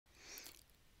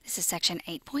This is section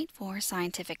 8.4,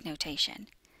 scientific notation.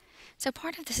 So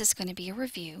part of this is going to be a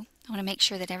review. I want to make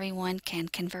sure that everyone can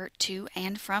convert to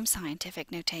and from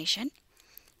scientific notation.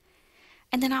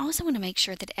 And then I also want to make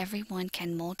sure that everyone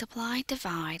can multiply,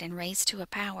 divide, and raise to a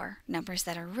power numbers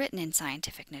that are written in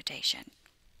scientific notation.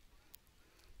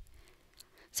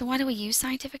 So why do we use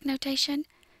scientific notation?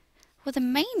 Well, the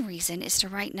main reason is to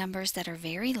write numbers that are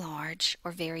very large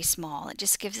or very small. It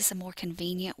just gives us a more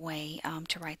convenient way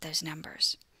to write those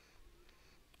numbers.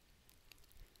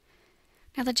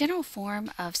 Now, the general form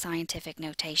of scientific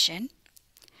notation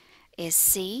is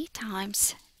C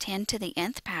times 10 to the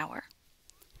nth power.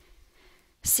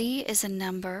 C is a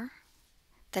number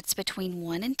that's between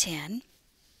 1 and 10.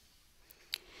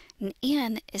 And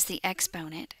n is the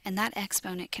exponent, and that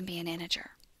exponent can be an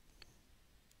integer.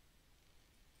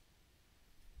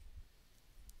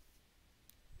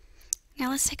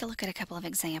 Now let's take a look at a couple of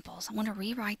examples. I want to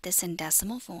rewrite this in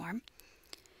decimal form.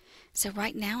 So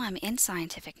right now I'm in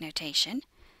scientific notation.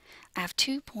 I have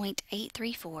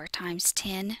 2.834 times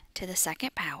 10 to the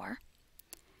second power.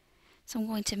 So I'm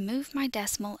going to move my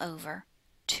decimal over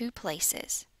 2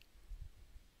 places.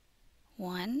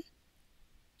 1,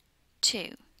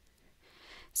 2.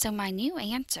 So my new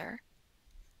answer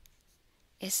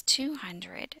is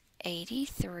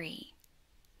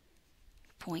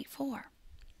 283.4.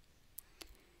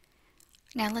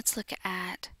 Now let's look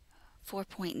at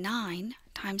 4.9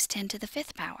 times 10 to the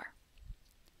 5th power.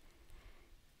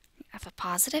 I have a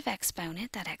positive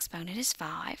exponent. That exponent is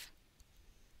 5.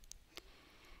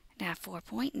 Now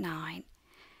 4.9,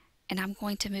 and I'm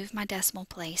going to move my decimal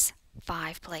place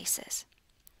 5 places.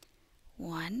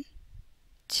 1,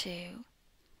 2,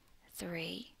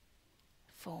 3,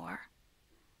 4,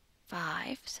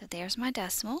 5. So there's my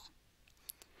decimal.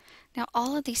 Now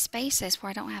all of these spaces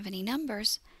where I don't have any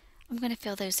numbers, I'm going to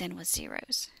fill those in with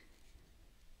zeros.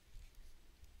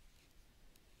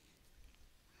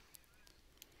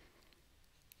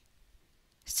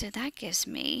 So that gives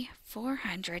me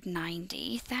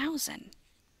 490,000.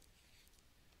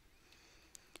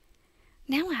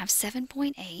 Now I have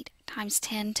 7.8 times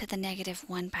 10 to the negative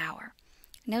 1 power.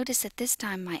 Notice that this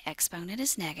time my exponent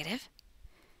is negative.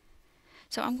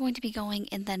 So I'm going to be going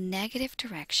in the negative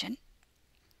direction.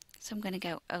 So I'm going to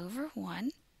go over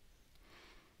 1.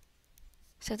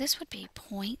 So this would be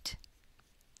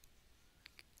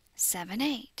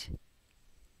 0.78.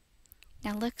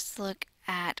 Now let's look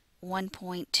at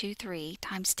 1.23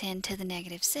 times 10 to the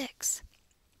negative 6.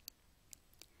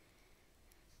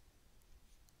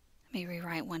 Let me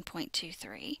rewrite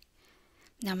 1.23.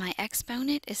 Now my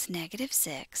exponent is negative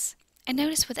 6. And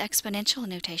notice with exponential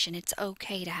notation, it's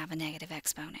okay to have a negative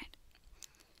exponent.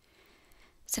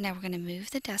 So now we're going to move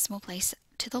the decimal place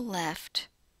to the left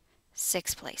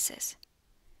 6 places.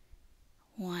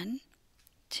 1,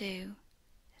 2,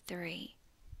 3,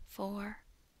 4,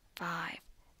 5,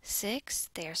 6.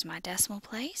 There's my decimal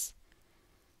place.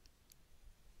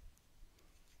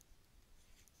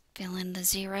 Fill in the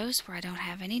zeros where I don't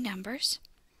have any numbers.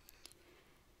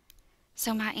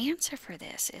 So my answer for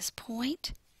this is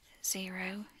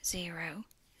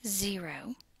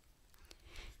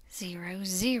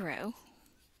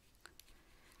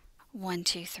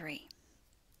 0.000000123.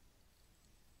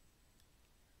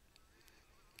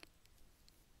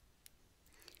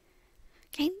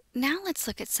 Okay, now let's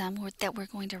look at some that we're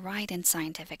going to write in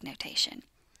scientific notation.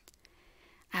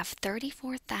 I have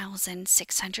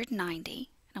 34,690,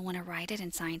 and I want to write it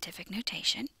in scientific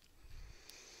notation.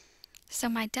 So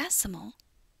my decimal,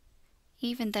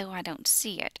 even though I don't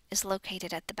see it, is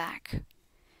located at the back.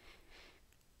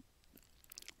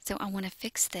 So I want to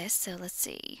fix this, so let's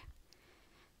see.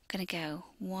 I'm going to go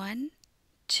 1,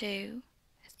 2,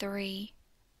 3,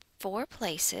 4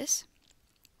 places.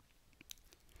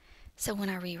 So when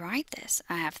I rewrite this,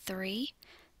 I have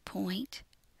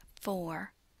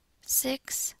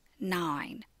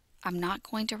 3.469. I'm not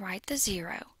going to write the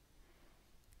 0.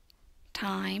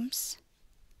 Times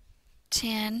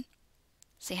 10.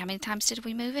 See how many times did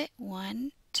we move it?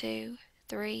 1, 2,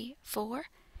 3, 4.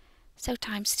 So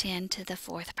times 10 to the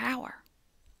 4th power.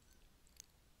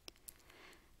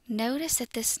 Notice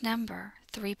that this number,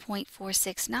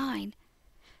 3.469,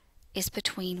 is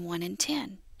between 1 and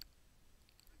 10.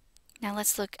 Now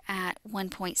let's look at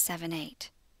 1.78.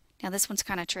 Now this one's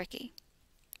kind of tricky.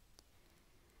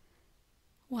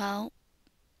 Well,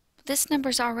 this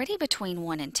number's already between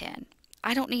 1 and 10.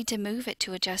 I don't need to move it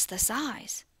to adjust the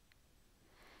size.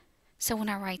 So when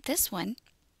I write this one,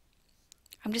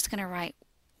 I'm just going to write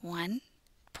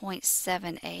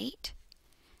 1.78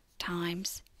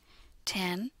 times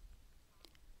 10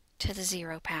 to the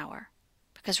 0 power.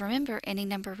 Because remember, any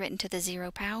number written to the 0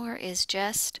 power is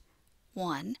just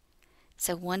 1.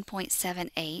 So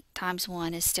 1.78 times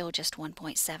 1 is still just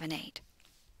 1.78.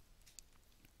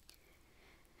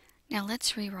 Now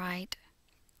let's rewrite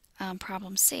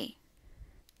problem C.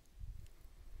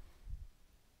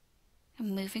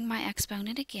 I'm moving my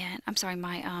exponent again. I'm sorry,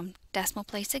 my decimal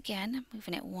place again. I'm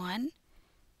moving it 1,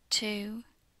 2,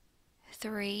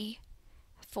 3,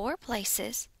 4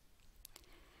 places.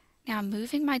 Now I'm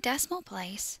moving my decimal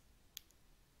place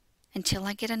until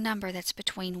I get a number that's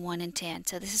between 1 and 10.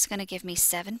 So this is going to give me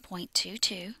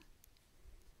 7.22.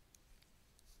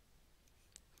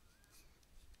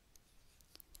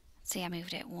 See, I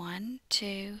moved it 1,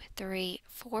 2, 3,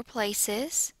 4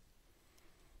 places.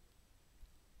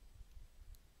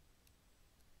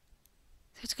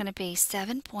 So it's going to be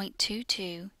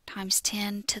 7.22 times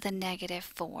 10 to the negative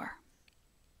 4.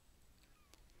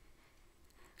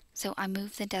 So I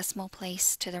move the decimal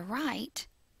place to the right.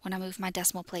 When I move my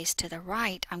decimal place to the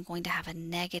right, I'm going to have a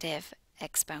negative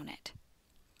exponent.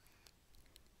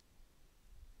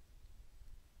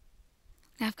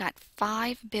 Now I've got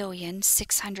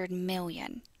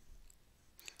 5,600,000,000.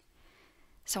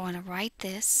 So I want to write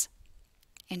this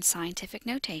in scientific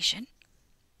notation.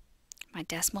 My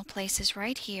decimal place is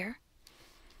right here.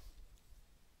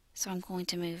 So I'm going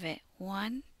to move it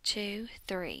 1, 2,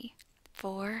 3,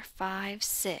 4, 5,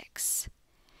 6,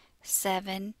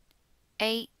 7,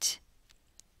 8,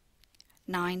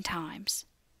 9 times.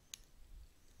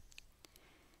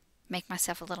 Make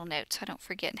myself a little note so I don't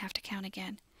forget and have to count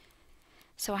again.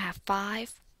 So I have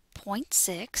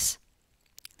 5.6,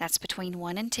 that's between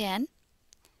 1 and 10,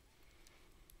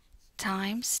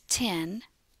 times 10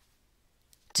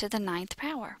 to the 9th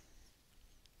power.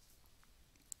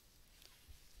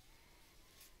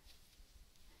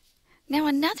 Now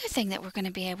another thing that we're going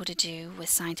to be able to do with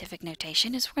scientific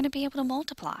notation is we're going to be able to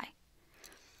multiply.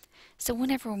 So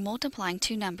whenever we're multiplying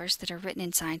two numbers that are written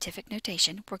in scientific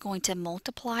notation, we're going to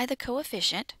multiply the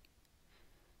coefficient,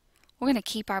 we're going to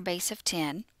keep our base of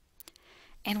 10,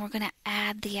 and we're going to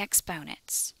add the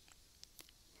exponents.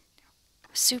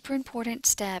 Super important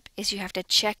step is you have to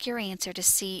check your answer to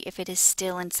see if it is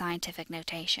still in scientific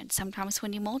notation. Sometimes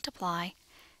when you multiply,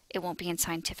 it won't be in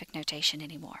scientific notation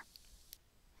anymore.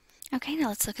 Okay, now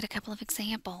let's look at a couple of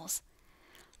examples.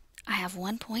 I have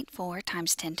 1.4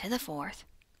 times 10 to the 4th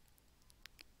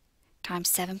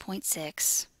times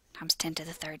 7.6 times 10 to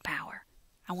the 3rd power.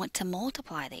 I want to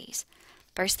multiply these.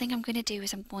 First thing I'm going to do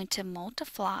is I'm going to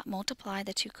multiply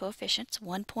the two coefficients,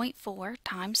 1.4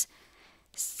 times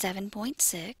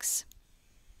 7.6.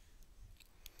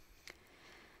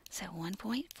 So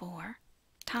 1.4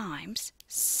 times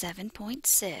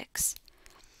 7.6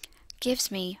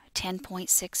 gives me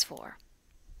 10.64.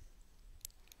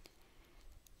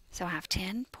 So I have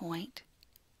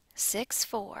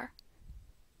 10.64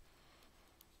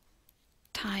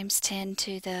 times 10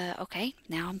 to the, okay,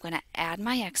 now I'm going to add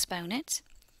my exponents.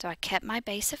 So I kept my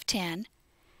base of 10.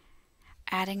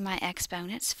 Adding my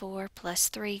exponents, 4 plus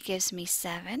 3 gives me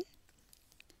 7.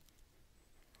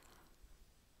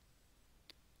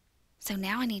 So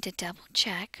now I need to double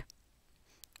check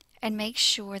and make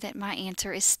sure that my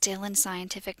answer is still in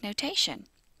scientific notation.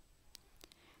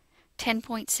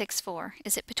 10.64,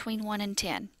 is it between 1 and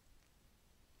 10?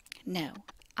 No,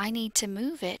 I need to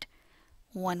move it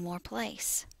one more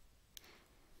place.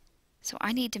 So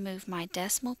I need to move my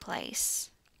decimal place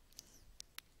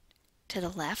to the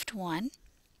left 1.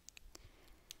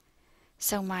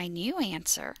 So my new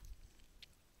answer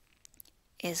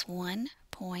is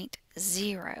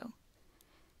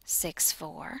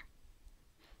 1.064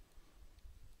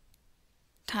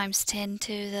 times 10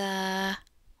 to the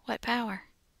what power?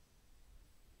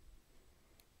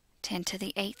 10 to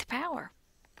the 8th power.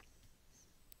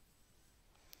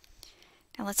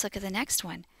 Now let's look at the next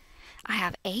one. I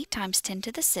have 8 times 10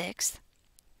 to the 6th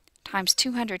times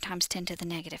 200 times 10 to the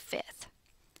negative 5th.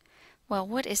 Well,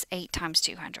 what is 8 times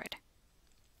 200?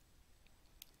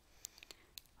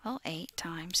 Well, 8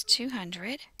 times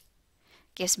 200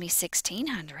 gives me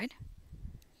 1600.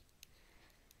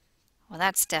 Well,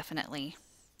 that's definitely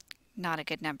not a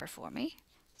good number for me.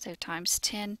 So times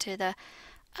 10 to the,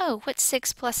 oh, what's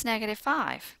 6 plus negative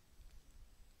 5?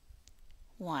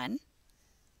 1.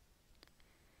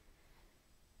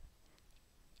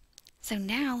 So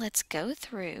now let's go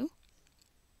through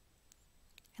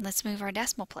and let's move our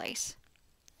decimal place.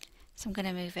 So I'm going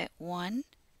to move it 1,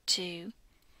 2,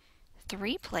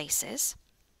 3 places.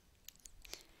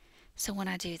 So when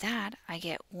I do that, I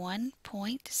get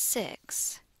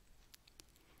 1.6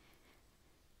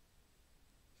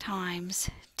 times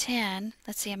 10.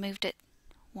 Let's see, I moved it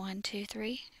 1, 2,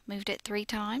 3. Moved it 3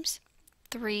 times.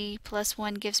 3 plus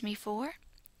 1 gives me 4.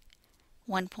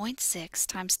 1.6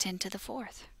 times 10 to the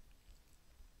fourth.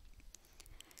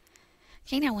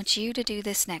 Okay, now I want you to do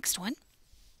this next one.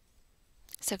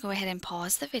 So go ahead and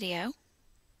pause the video.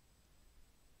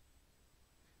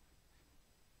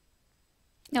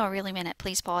 No, I really meant it.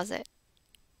 Please pause it.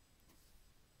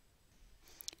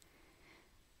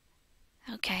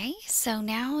 Okay, so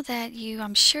now that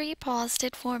I'm sure you paused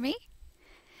it for me.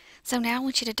 So now I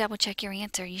want you to double check your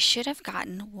answer. You should have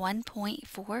gotten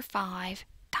 1.45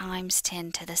 times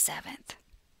 10 to the 7th.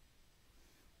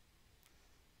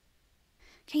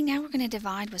 Okay, now we're going to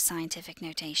divide with scientific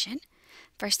notation.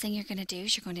 First thing you're going to do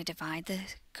is you're going to divide the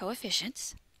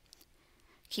coefficients.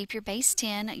 Keep your base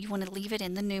 10. You want to leave it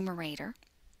in the numerator.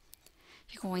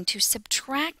 You're going to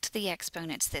subtract the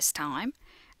exponents this time.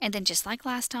 And then just like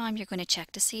last time, you're going to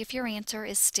check to see if your answer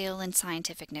is still in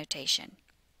scientific notation.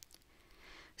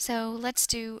 So let's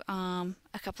do a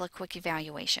couple of quick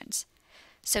evaluations.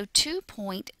 So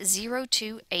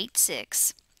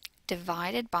 2.0286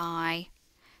 divided by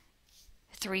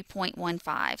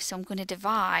 3.15. So I'm going to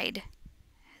divide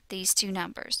these two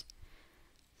numbers.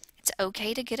 It's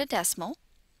okay to get a decimal.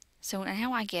 So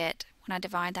now when I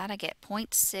divide that, I get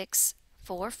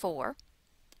 0.644. I'm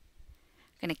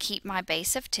going to keep my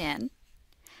base of 10.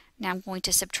 Now I'm going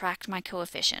to subtract my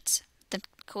coefficients. The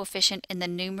coefficient in the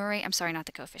numerator, I'm sorry, not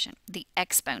the coefficient, the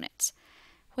exponents.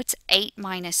 What's 8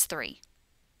 minus 3?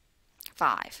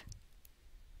 5.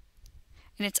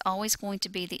 And it's always going to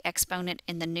be the exponent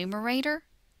in the numerator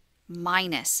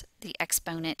minus the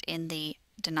exponent in the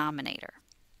denominator.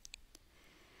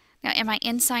 Now, am I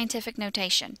in scientific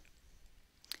notation?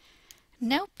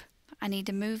 Nope. I need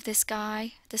to move this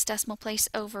decimal place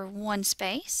over one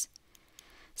space.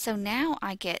 So now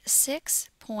I get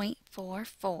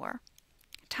 6.44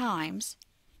 times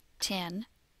 10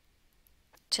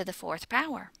 to the fourth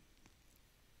power.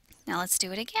 Now let's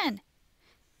do it again.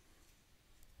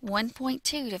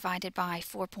 1.2 divided by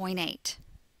 4.8.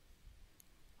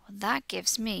 Well, that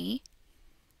gives me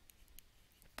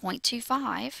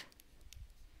 0.25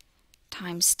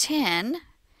 times 10.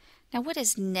 Now what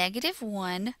is negative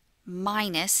 1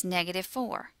 minus negative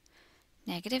 4?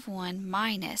 Negative 1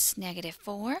 minus negative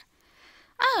 4.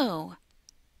 Oh,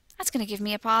 that's going to give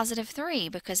me a positive 3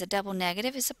 because a double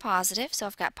negative is a positive. So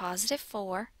I've got positive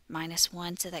 4 minus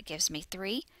 1, so that gives me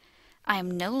 3. I am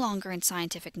no longer in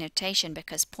scientific notation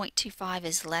because 0.25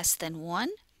 is less than 1.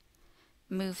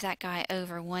 Move that guy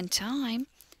over one time.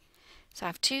 So I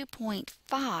have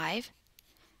 2.5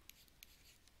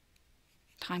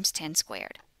 times 10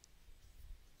 squared.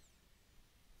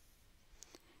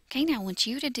 Okay, now I want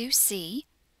you to do C.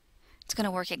 It's going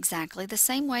to work exactly the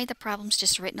same way. The problem's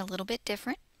just written a little bit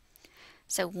different.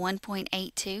 So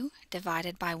 1.82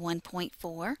 divided by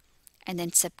 1.4, and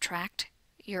then subtract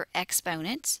your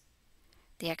exponents.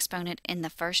 The exponent in the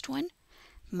first one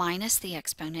minus the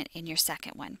exponent in your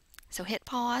second one. So hit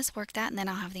pause, work that, and then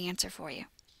I'll have the answer for you.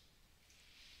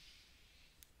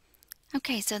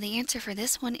 Okay, so the answer for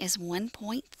this one is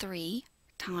 1.3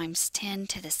 times 10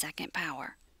 to the second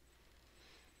power.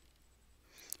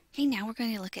 Okay, now we're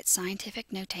going to look at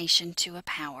scientific notation to a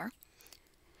power.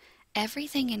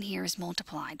 Everything in here is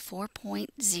multiplied.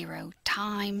 4.0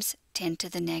 times 10 to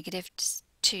the negative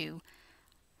 2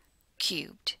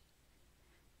 cubed.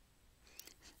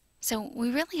 So we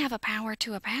really have a power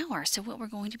to a power. So what we're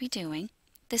going to be doing,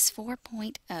 this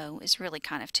 4.0 is really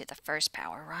kind of to the first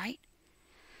power, right?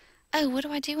 Oh, what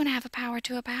do I do when I have a power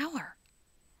to a power?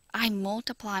 I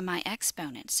multiply my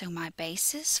exponents. So my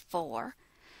base is 4.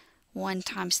 1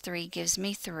 times 3 gives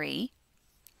me 3.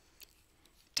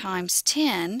 Times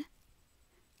 10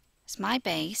 is my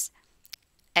base.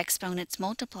 Exponents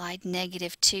multiplied,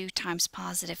 negative 2 times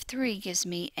positive 3 gives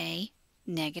me a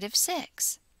negative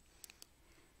 6.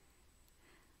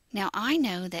 Now I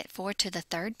know that 4 to the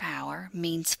third power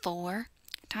means 4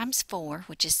 times 4,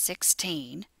 which is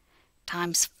 16,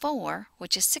 times 4,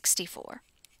 which is 64.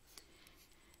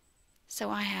 So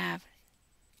I have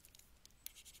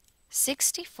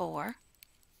 64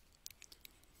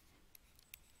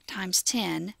 times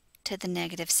 10 to the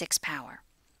negative 6 power.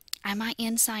 Am I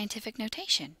in scientific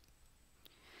notation?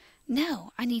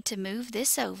 No, I need to move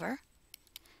this over.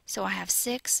 So I have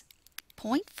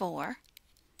 6.4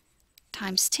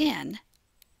 times 10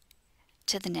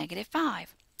 to the negative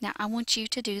 5. Now I want you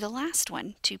to do the last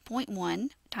one, 2.1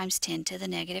 times 10 to the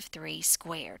negative 3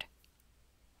 squared.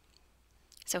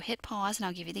 So hit pause and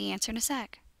I'll give you the answer in a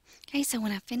sec. Okay, so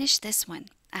when I finish this one,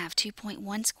 I have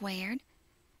 2.1 squared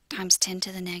times 10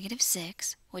 to the negative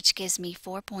 6, which gives me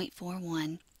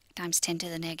 4.41 times 10 to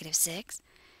the negative 6.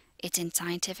 It's in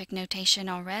scientific notation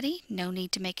already, no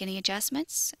need to make any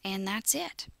adjustments, and that's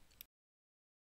it.